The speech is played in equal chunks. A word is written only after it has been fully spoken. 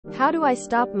How do I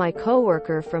stop my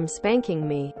coworker from spanking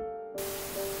me?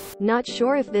 Not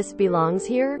sure if this belongs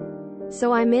here?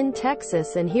 So I'm in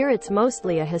Texas and here it's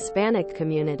mostly a Hispanic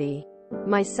community,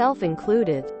 myself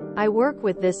included. I work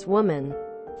with this woman,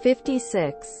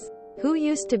 56, who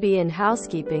used to be in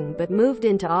housekeeping but moved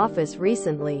into office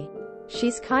recently.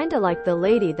 She's kinda like the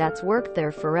lady that's worked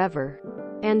there forever,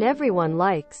 and everyone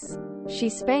likes. She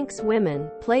spanks women,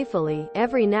 playfully,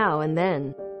 every now and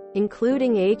then,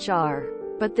 including HR.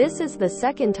 But this is the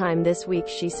second time this week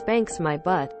she spanks my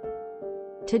butt.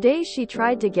 Today she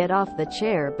tried to get off the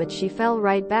chair but she fell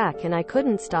right back and I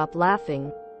couldn't stop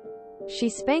laughing. She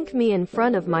spanked me in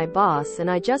front of my boss and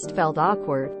I just felt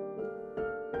awkward.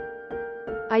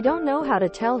 I don't know how to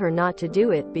tell her not to do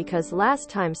it because last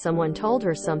time someone told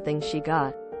her something she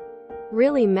got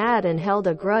really mad and held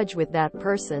a grudge with that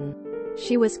person.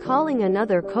 She was calling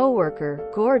another coworker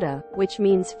gorda, which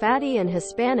means fatty, and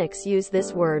Hispanics use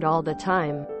this word all the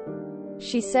time.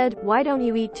 She said, "Why don't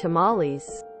you eat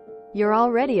tamales? You're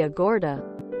already a gorda."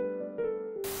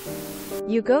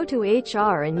 You go to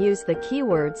HR and use the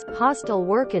keywords hostile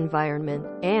work environment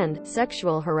and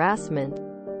sexual harassment.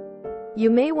 You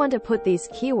may want to put these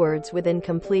keywords within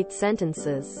complete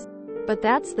sentences, but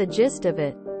that's the gist of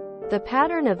it. The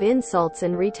pattern of insults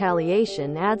and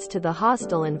retaliation adds to the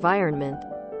hostile environment.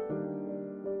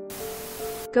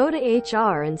 Go to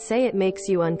HR and say it makes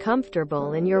you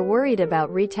uncomfortable and you're worried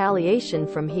about retaliation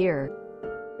from here.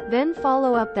 Then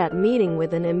follow up that meeting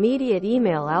with an immediate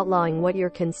email outlawing what your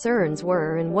concerns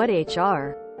were and what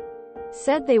HR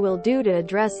said they will do to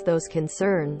address those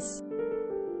concerns.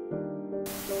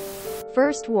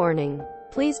 First warning.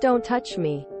 Please don't touch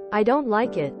me. I don't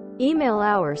like it. Email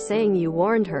hour saying you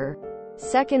warned her.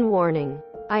 Second warning.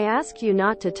 I ask you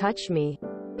not to touch me.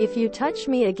 If you touch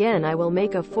me again I will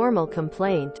make a formal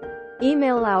complaint.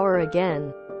 Email hour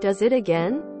again. Does it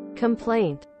again?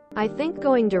 Complaint. I think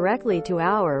going directly to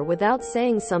hour without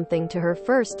saying something to her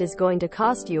first is going to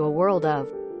cost you a world of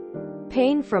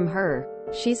pain from her.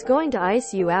 She's going to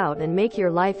ice you out and make your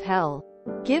life hell.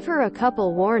 Give her a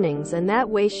couple warnings and that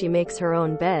way she makes her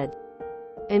own bed.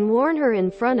 And warn her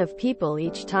in front of people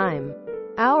each time.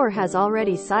 Hour has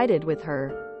already sided with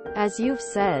her. As you've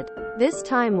said, this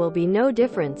time will be no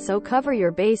different, so cover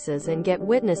your bases and get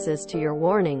witnesses to your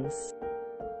warnings.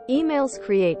 Emails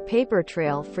create paper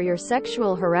trail for your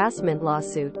sexual harassment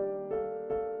lawsuit.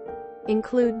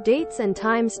 Include dates and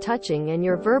times touching and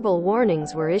your verbal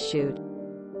warnings were issued.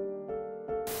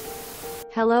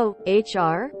 Hello,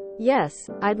 HR? Yes,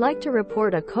 I'd like to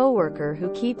report a coworker who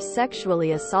keeps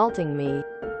sexually assaulting me.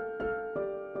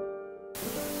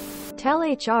 Tell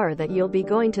HR that you'll be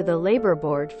going to the labor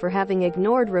board for having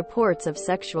ignored reports of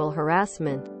sexual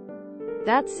harassment.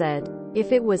 That said,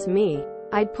 if it was me,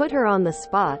 I'd put her on the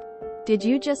spot. Did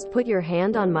you just put your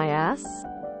hand on my ass?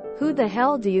 Who the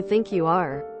hell do you think you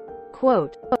are?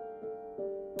 Quote.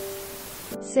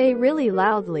 Say really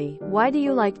loudly, why do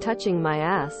you like touching my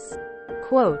ass?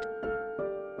 Quote.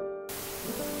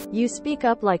 You speak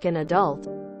up like an adult.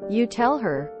 You tell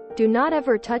her, do not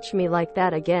ever touch me like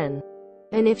that again.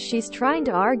 And if she's trying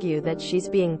to argue that she's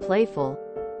being playful,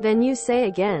 then you say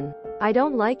again, I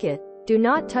don't like it. Do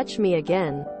not touch me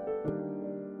again.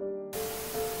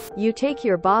 You take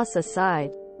your boss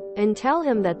aside and tell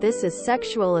him that this is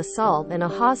sexual assault and a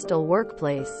hostile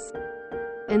workplace,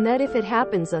 and that if it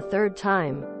happens a third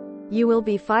time, you will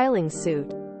be filing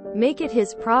suit. Make it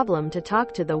his problem to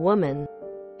talk to the woman.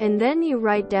 And then you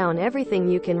write down everything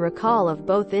you can recall of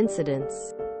both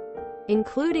incidents,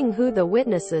 including who the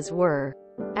witnesses were.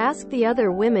 Ask the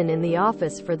other women in the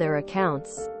office for their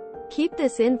accounts. Keep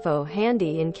this info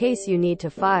handy in case you need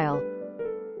to file.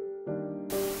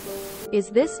 Is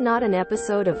this not an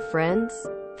episode of Friends?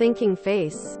 Thinking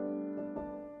face.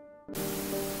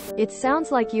 It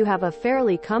sounds like you have a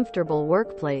fairly comfortable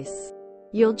workplace.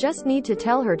 You'll just need to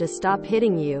tell her to stop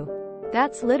hitting you.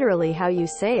 That's literally how you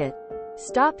say it.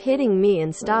 Stop hitting me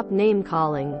and stop name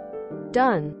calling.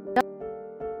 Done.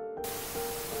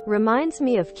 Reminds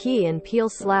me of Key and Peele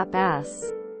slap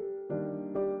ass.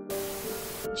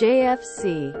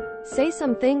 JFC. Say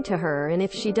something to her and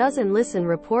if she doesn't listen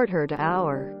report her to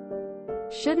our.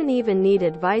 Shouldn't even need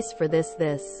advice for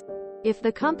this. If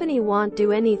the company won't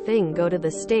do anything go to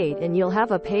the state and you'll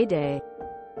have a payday.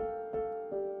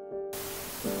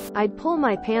 I'd pull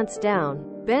my pants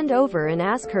down, bend over and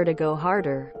ask her to go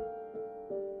harder.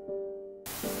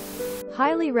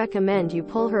 Highly recommend you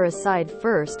pull her aside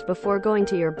first before going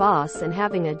to your boss and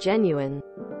having a genuine,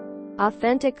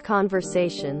 authentic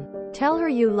conversation. Tell her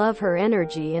you love her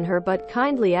energy and her but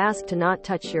kindly ask to not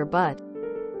touch your butt.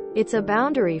 It's a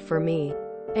boundary for me.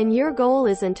 And your goal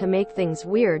isn't to make things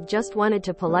weird, just wanted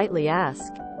to politely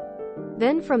ask.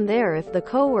 Then from there, if the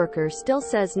coworker still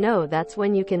says no, that's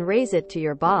when you can raise it to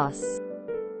your boss.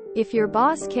 If your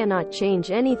boss cannot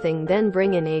change anything, then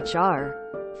bring in HR.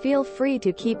 Feel free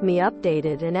to keep me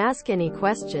updated and ask any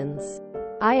questions.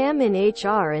 I am in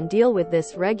HR and deal with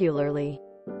this regularly.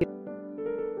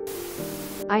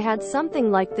 I had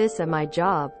something like this at my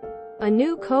job. A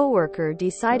new coworker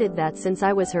decided that since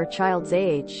I was her child's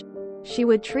age, she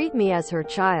would treat me as her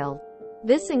child.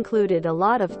 This included a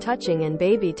lot of touching and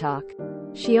baby talk.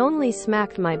 She only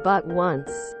smacked my butt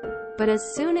once. But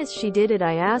as soon as she did it,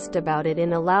 I asked about it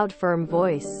in a loud, firm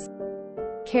voice.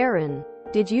 Karen,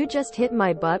 did you just hit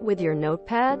my butt with your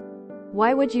notepad?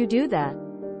 Why would you do that?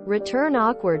 Return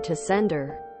awkward to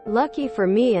sender. Lucky for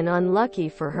me and unlucky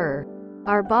for her.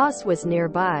 Our boss was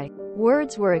nearby.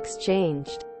 Words were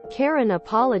exchanged. Karen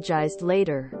apologized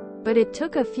later. But it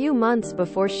took a few months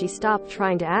before she stopped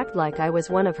trying to act like I was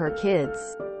one of her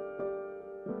kids.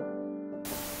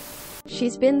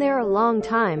 She's been there a long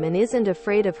time and isn't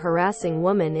afraid of harassing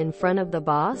women in front of the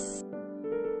boss?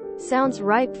 Sounds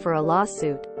ripe for a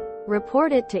lawsuit.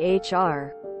 Report it to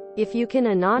HR. If you can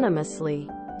anonymously.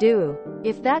 Do.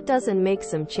 If that doesn't make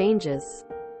some changes,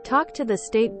 talk to the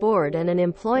state board and an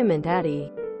employment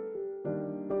addy.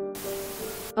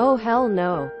 Oh hell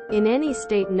no. In any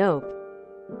state, nope.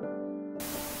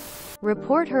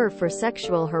 Report her for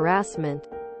sexual harassment.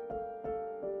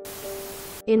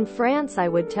 In France, I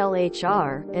would tell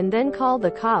HR, and then call the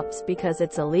cops because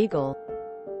it's illegal.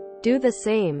 Do the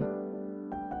same.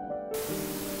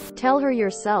 Tell her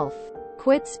yourself.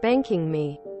 Quit spanking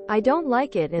me. I don't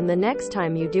like it, and the next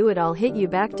time you do it, I'll hit you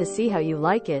back to see how you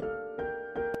like it.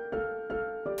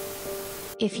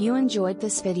 If you enjoyed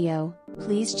this video,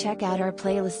 please check out our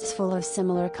playlists full of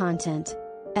similar content.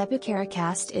 Epic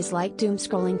Cast is like doom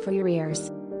scrolling for your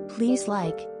ears. Please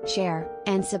like, share,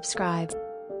 and subscribe.